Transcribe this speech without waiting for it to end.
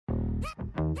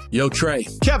Yo, Trey.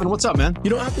 Kevin, what's up, man? You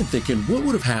know, I've been thinking, what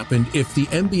would have happened if the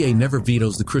NBA never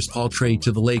vetoes the Chris Paul trade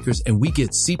to the Lakers and we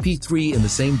get CP3 in the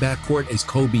same backcourt as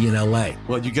Kobe in LA?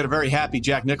 Well, you get a very happy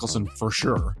Jack Nicholson for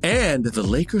sure. And the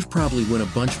Lakers probably win a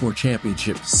bunch more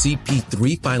championships.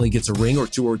 CP3 finally gets a ring or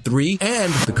 2 or 3,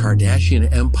 and the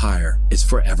Kardashian empire is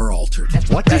forever altered.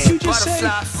 What did you just say?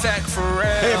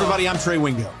 Hey, everybody, I'm Trey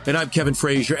Wingo. And I'm Kevin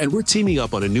Frazier, and we're teaming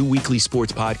up on a new weekly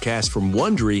sports podcast from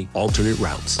Wondery, Alternate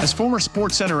Routes. As former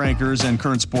Sports Center anchors and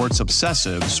current sports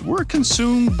obsessives, we're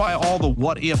consumed by all the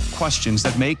what-if questions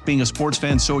that make being a sports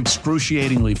fan so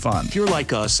excruciatingly fun. If you're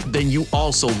like us, then you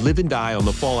also live and die on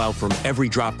the fallout from every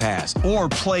drop pass. Or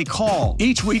play call.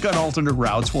 Each week on Alternate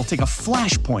Routes, we'll take a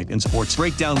flashpoint in sports,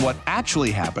 break down what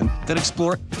actually happened, then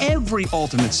explore every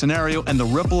alternate scenario and the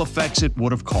ripple effects it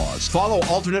would have caused. Follow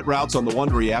Alternate Routes on the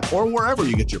Wondery app or wherever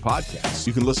you get your podcasts.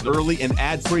 You can listen early and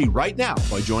ad-free right now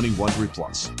by joining Wondery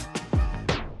Plus.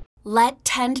 Let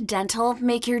Tend Dental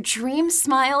make your dream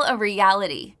smile a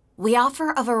reality. We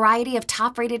offer a variety of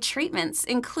top-rated treatments,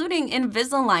 including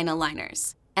Invisalign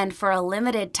aligners. And for a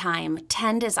limited time,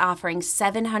 Tend is offering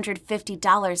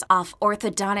 $750 off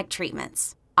orthodontic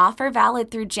treatments. Offer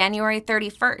valid through January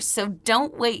 31st, so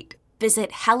don't wait.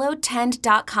 Visit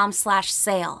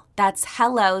hellotend.com/sale. That's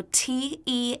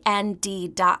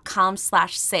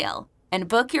hellotend.com/sale. And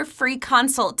book your free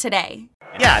consult today.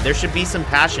 Yeah, there should be some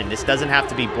passion. This doesn't have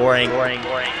to be boring. You couldn't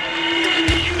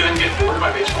get bored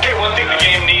by baseball. Hey, one thing the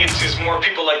game needs is more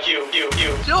people like you.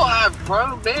 Still have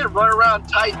grown men run around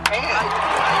tight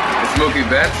pants. Smokey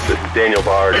Betts. Daniel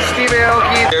Bard. Steve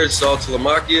Aoki. Here's Sal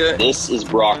Talamacchia. This is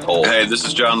Brock Holt. Hey, this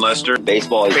is John Lester.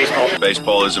 Baseball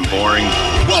isn't boring.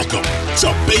 Welcome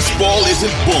to Baseball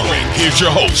Isn't Boring. Here's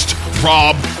your host,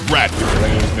 Rob Bradford.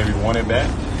 Rangers maybe one at bat.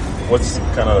 What's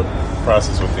kind of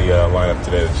process with the lineup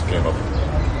today that just came up?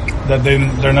 That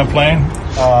they're not playing.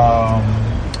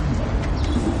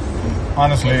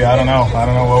 Honestly, I don't know. I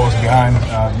don't know what was behind.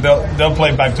 They'll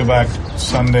play back to back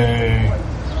Sunday,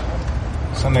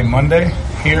 Monday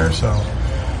here. So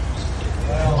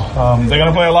they're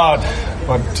gonna play a lot.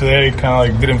 But today, kind of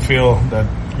like didn't feel that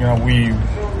we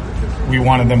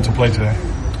wanted them to play today.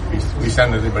 We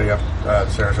send anybody up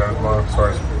Sarasota tomorrow as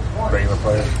far as regular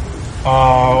players?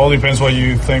 All depends what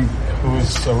you think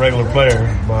who's a regular player,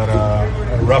 but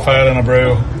Rafael and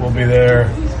Abreu will be there,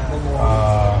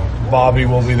 Bobby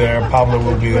will be there, Pablo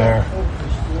will be there,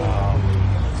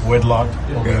 Whitlock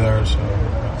will be there, so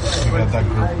we got that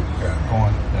group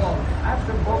going.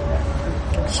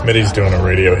 Smitty's doing a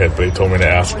radio hit, but he told me to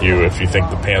ask you if you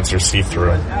think the pants are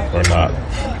see-through or not.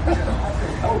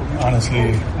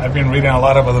 Honestly, I've been reading a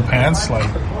lot about the pants, like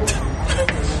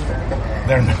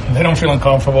they don't feel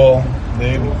uncomfortable.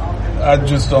 I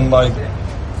just don't like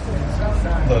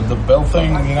the belt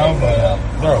thing, but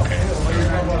they're okay.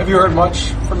 Have you heard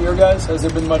much from your guys? Has there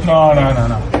been much? No.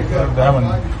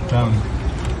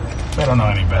 They don't know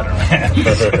any better, man.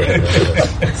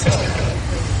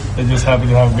 They're just happy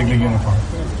to have a big league uniform.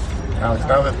 Now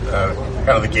that kind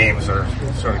of the games are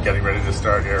sort of getting ready to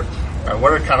start here,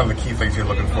 what are kind of the key things you're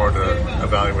looking forward to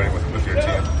evaluating with your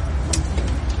team?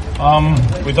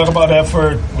 We talk about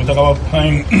effort. We talk about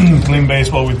playing clean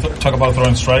baseball. We talk about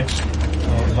throwing strikes.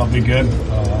 That'll be good.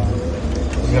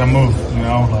 You gotta move.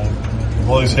 Like the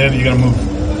ball is hit, you gotta move.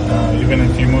 Even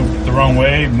if you move the wrong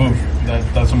way, move.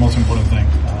 That's the most important thing.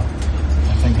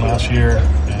 I think last year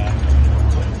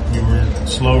we were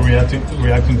slow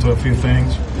reacting to a few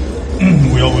things.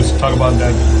 We always talk about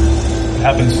that. It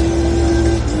happens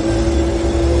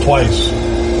twice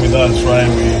with us, right?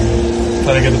 We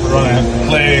try to get the runner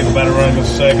play, the batter runner goes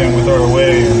second, we throw it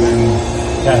away, and then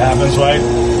that happens, right?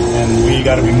 And we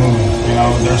got to be moving.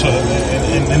 There's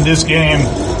in this game,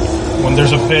 when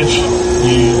there's a pitch,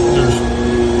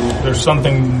 there's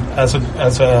something as a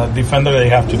defender that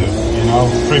you have to do.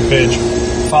 Pre-pitch,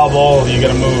 foul ball, you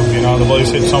got to move. The ball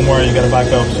is hit somewhere, you got to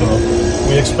back up. So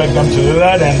we expect them to do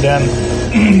that, and then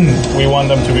we want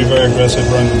them to be very aggressive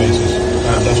running the bases.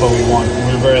 That's what we want.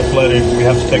 We're very athletic. We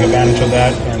have to take advantage of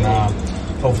that, and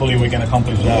hopefully we can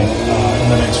accomplish that in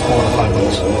the next 4 or 5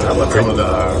 weeks. How about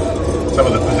some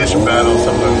of the position battles,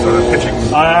 some of the sort of pitching?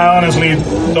 I honestly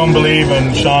don't believe,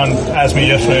 and Sean asked me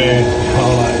yesterday,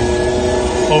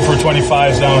 0 for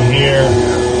 25s down here,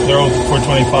 they're 0 for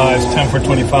 25s, 10 for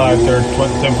 25, they're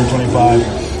 10 for 25.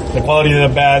 The quality of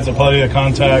the bats, the quality of the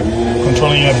contact,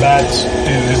 controlling your bats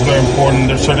is very important.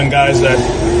 There's certain guys that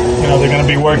they're going to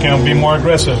be working on being more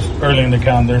aggressive early in the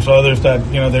count. There's others that,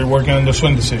 they're working on the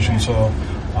swing decision. So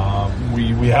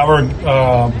we have our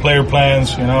player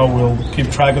plans, we'll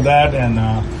keep track of that. And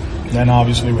then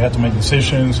obviously we have to make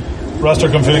decisions. roster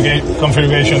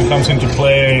configuration comes into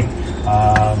play.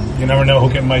 You never know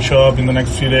who might show up in the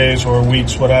next few days or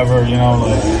weeks, whatever. You know,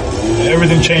 like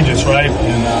everything changes, right?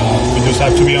 And we just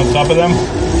have to be on top of them.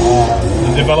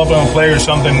 The development of players is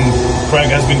something Craig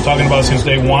has been talking about since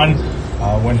day one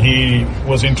when he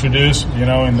was introduced, you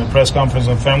know, in the press conference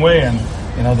at Fenway. And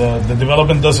you know, the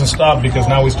development doesn't stop because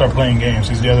now we start playing games.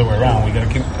 It's the other way around. We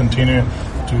got to continue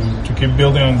to keep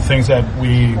building on the things that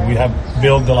we have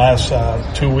built the last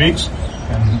 2 weeks.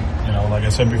 And, you know, like I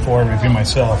said before, I repeat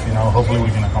myself, you know, hopefully we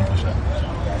can accomplish that.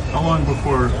 How long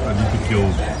before do you think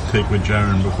you'll take with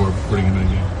Jaron before putting him in a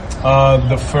game?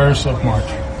 The 1st of March.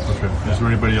 Okay. Is there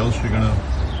anybody else you're going to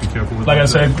be careful with? Like I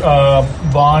said,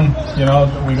 Vaughn, you know,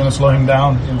 we're going to slow him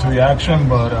down into the action.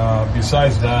 But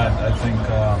besides that, I think,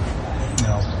 you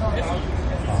know,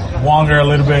 Wonger a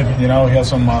little bit, you know, he has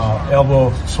some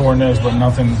elbow soreness, but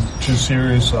nothing too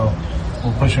serious. So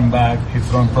we'll push him back. His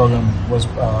throwing program was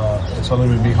it's a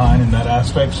little bit behind in that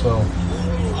aspect. So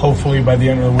hopefully by the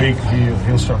end of the week,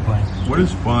 he'll start playing. What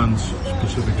is Vaughn's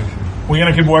specific issue? We're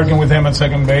going to keep working with him at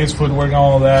second base, footwork and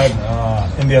all of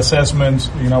that. In the assessments,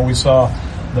 you know, we saw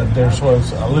that there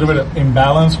was a little bit of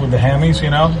imbalance with the hammies, you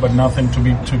know, but nothing to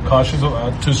be too cautious,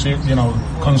 you know,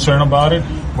 concerned about it.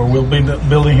 But we'll be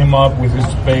building him up with his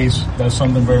base. That's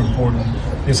something very important.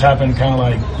 This happened kind of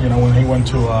like, you know, when he went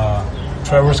to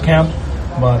Trevor's camp,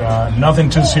 but nothing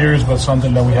too serious, but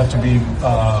something that we have to be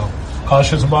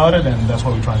cautious about it, and that's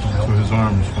what we're trying to build. So his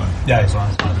arm is fine? Yeah, his arm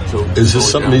is fine. So is this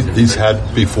something he's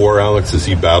had before, Alex? Has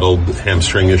he battled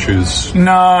hamstring issues?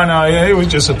 No, it was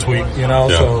just a tweak, you know,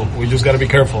 so we just got to be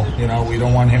careful. You know, we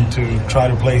don't want him to try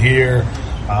to play here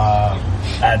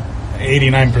at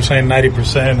 89%,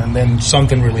 90%, and then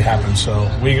something really happens. So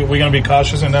we're going to be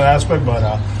cautious in that aspect, but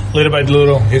little by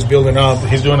little, he's building up.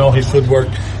 He's doing all his footwork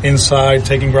inside,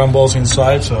 taking ground balls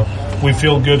inside, so we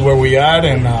feel good where we at,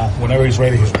 and whenever he's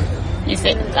ready, he's ready. You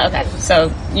think, okay,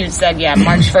 so you said,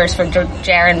 March 1st for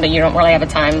Jaron, but you don't really have a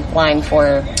timeline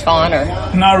for Vaughn, or?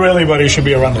 Not really, but he should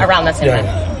be around that same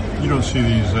time. You don't see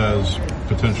these as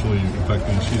potentially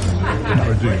affecting the season,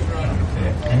 or do you?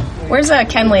 Where's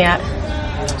Kenley at?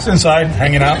 He's inside,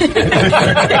 hanging out. In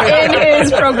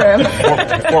his program.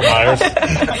 Fort Myers.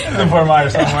 In Fort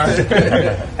Myers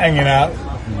somewhere. Hanging out.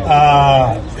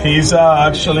 He's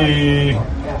actually...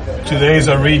 Today's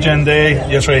a regen day.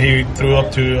 Yesterday he threw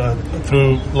up to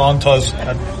threw long toss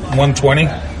at 120.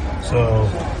 So,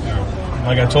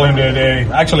 like I told him the other day,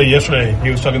 actually yesterday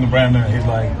he was talking to Brandon. He's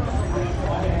like,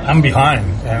 I'm behind,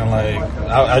 and like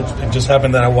it just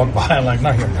happened that I walked by. I'm like,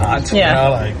 no, you're not. Yeah. You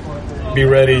know, like, be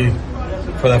ready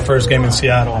for that first game in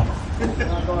Seattle.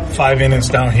 5 innings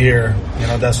down here. You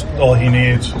know, that's all he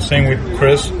needs. Same with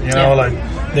Chris. You know, like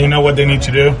they know what they need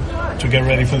to do to get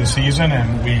ready for the season,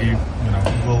 and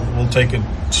we'll take it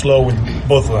slow with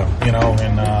both of them, you know,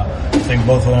 and I think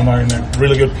both of them are in a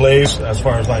really good place as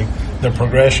far as like their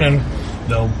progression.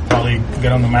 They'll probably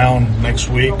get on the mound next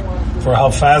week. For how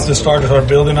fast the starters are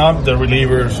building up, the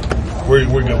relievers, we're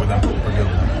good with them. We're good with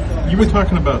them. You were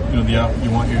talking about, you know, you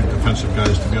want your defensive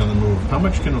guys to be on the move. How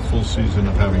much can a full season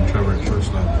of having Trevor at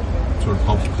shortstop sort of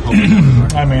help?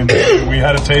 I mean, we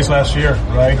had a taste last year,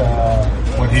 right?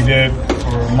 What he did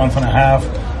for a month and a half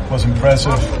was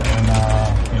impressive, and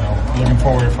you know, looking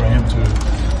forward for him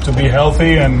to be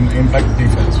healthy and impact the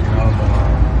defense. You know, but,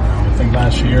 I think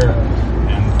last year,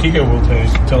 and Kike will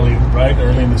tell you, right,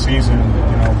 early in the season,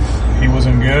 you know, he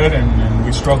wasn't good, and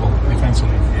we struggled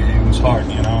defensively. It was hard,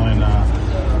 you know, and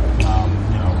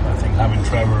you know, I think having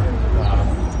Trevor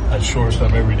at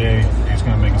shortstop every day is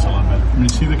going to make us a lot better. I mean,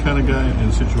 is he the kind of guy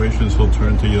in situations he'll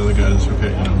turn to the other guys, okay,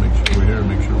 you know, make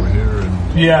sure we're here,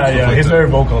 and yeah, like he's that. very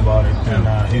vocal about it,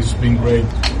 and he's been great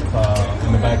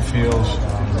in the backfields.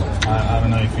 I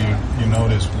don't know if you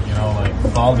noticed, you know, like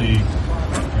Valdi,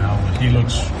 you know,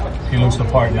 he looks the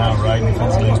part now, right?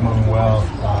 Defensively, he's moving well.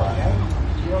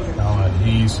 And, you know,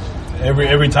 he's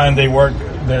every time they work,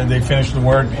 they finish the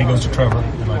work, he goes to Trevor.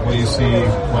 He's like, what do you see?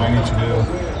 What I need to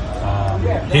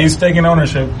do? He's taking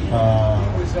ownership.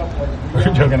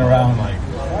 We're joking around, like,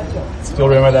 still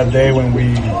remember that day when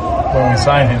we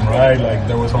signed him, right? Like,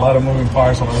 there was a lot of moving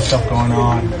parts, a lot of stuff going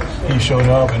on. He showed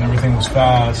up and everything was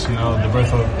fast, you know, the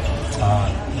birth of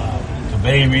the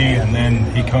baby, and then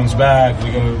he comes back.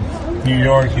 We go to New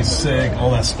York, he's sick,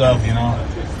 all that stuff, you know.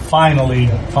 Finally,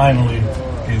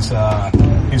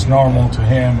 he's normal to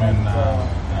him, and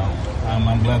you know,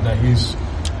 I'm glad that he's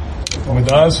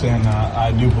with us, and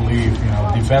I do believe, you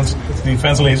know,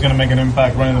 defensively he's going to make an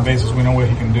impact running the bases. We know what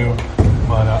he can do,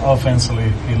 but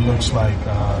offensively it looks like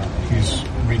he's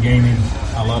regaining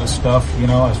a lot of stuff, you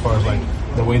know, as far as like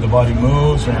the way the body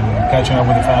moves and catching up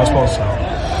with the fastball. So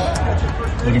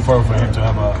looking forward for him to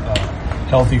have a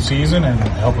healthy season and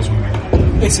help us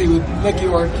win. Basically, with Nick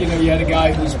York, you had a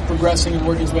guy who's progressing and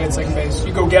working his way at second base.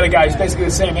 You go get a guy who's basically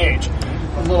the same age,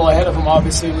 a little ahead of him,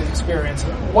 obviously, with experience.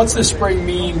 What's the spring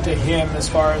mean to him as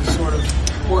far as sort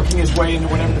of working his way into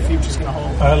whatever the future's going to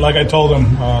hold? Like I told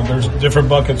him, there's different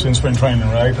buckets in spring training,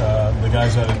 right? The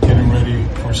guys that are getting ready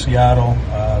for Seattle,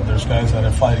 there's guys that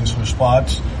are fighting for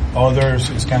spots. Others,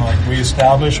 it's kind of like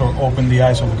reestablish or open the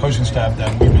eyes of the coaching staff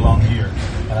that we belong here.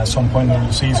 And at some point during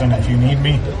the season, if you need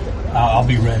me, I'll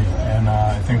be ready. And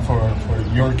I think for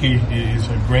Yorkie, it's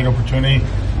a great opportunity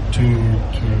to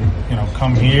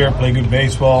come here, play good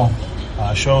baseball,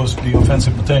 shows the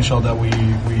offensive potential that we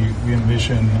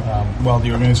envision,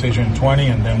 the organization in 20,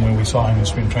 and then when we saw him in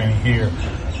spring training here.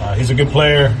 He's a good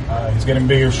player. He's getting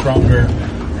bigger, stronger.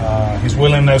 His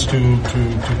willingness to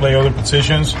play other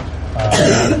positions,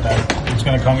 that is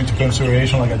going to come into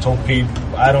consideration. Like I told Pete,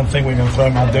 I don't think we're going to throw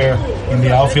him out there in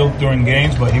the outfield during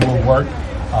games, but he will work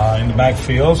in the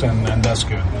backfields, and that's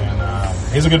good. And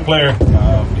he's a good player.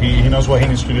 He knows what he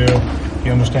needs to do. He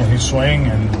understands his swing,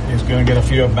 and he's going to get a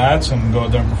few at-bats and go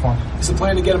out there and perform. Is the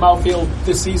plan to get him outfield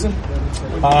this season?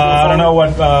 I don't know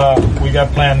what we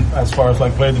got planned as far as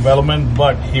like player development,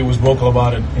 but he was vocal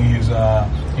about it in his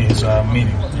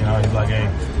meeting. He's like, hey,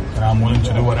 I'm willing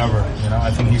to do whatever. I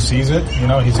think he sees it.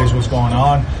 He sees what's going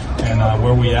on and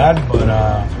where we at, but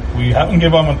we haven't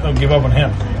give up on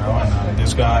him. And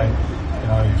this guy,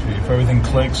 if everything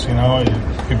clicks,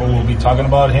 people will be talking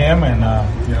about him, and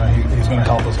he's going to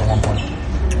help us at one point.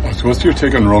 So, what's your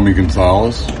take on Romy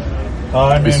Gonzalez?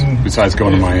 Besides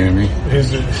going to Miami,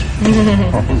 he's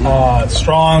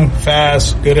strong,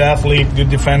 fast, good athlete, good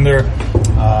defender.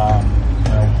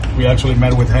 We actually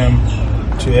met with him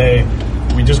today.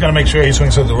 We just got to make sure he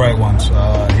swings at the right ones.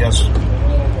 He has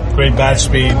great bat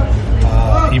speed.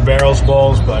 He barrels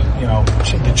balls, but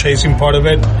the chasing part of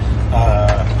it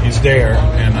is there.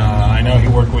 And I know he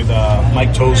worked with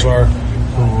Mike Tosar,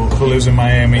 who lives in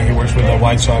Miami. He works with the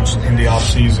White Sox in the off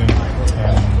season,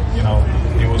 and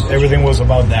everything was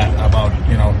about that, about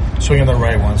swinging the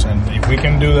right ones. And if we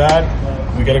can do that,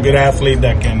 we got a good athlete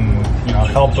that can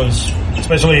help us,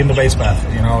 especially in the base path.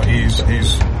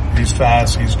 He's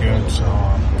fast, he's good. So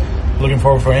looking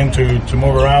forward for him to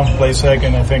move around, play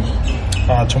second. I think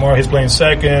tomorrow he's playing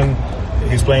second.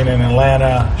 He's playing in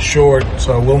Atlanta, short.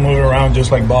 So we'll move around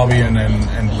just like Bobby and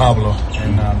Pablo,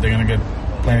 and they're gonna get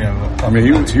plenty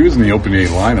of. He was in the opening 8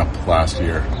 lineup last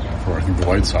year for I think the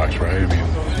White Sox, right?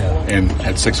 And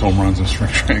had 6 home runs in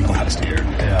spring training last year.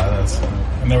 Yeah,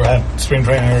 I never had spring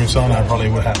training in Arizona. I probably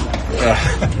would have.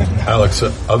 Alex,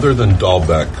 other than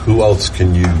Dahlbeck, who else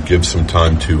can you give some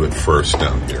time to at first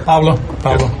down here? Pablo.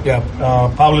 Yeah.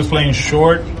 Pablo's playing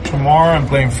short tomorrow. I'm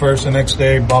playing first the next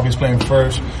day. Bobby's playing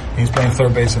first. He's playing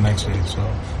third base the next day. So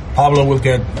Pablo will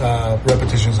get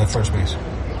repetitions at first base.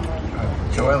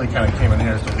 Joely kind of came in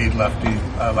here as the lead lefty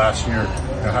last year.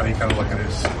 How do you kind of look at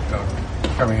his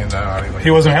coming in now?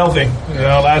 He wasn't healthy,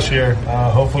 last year.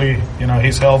 Hopefully,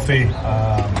 he's healthy.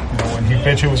 When he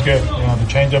pitched, it was good. The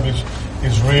changeup is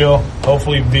real.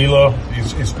 Hopefully, Velo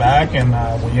is back, and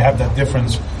when you have that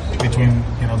difference between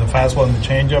the fastball and the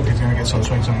changeup, he's going to get some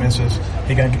swings and misses.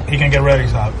 He can get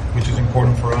readies out, which is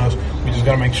important for us. We just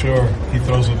got to make sure he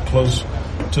throws it close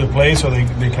to the plate so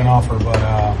they can offer. But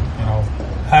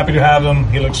happy to have him.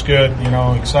 He looks good.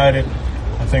 Excited.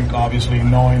 I think obviously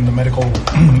knowing the medical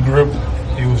group,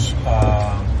 he was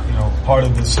part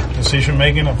of this decision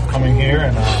making of coming here,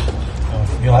 and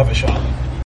he'll have a shot.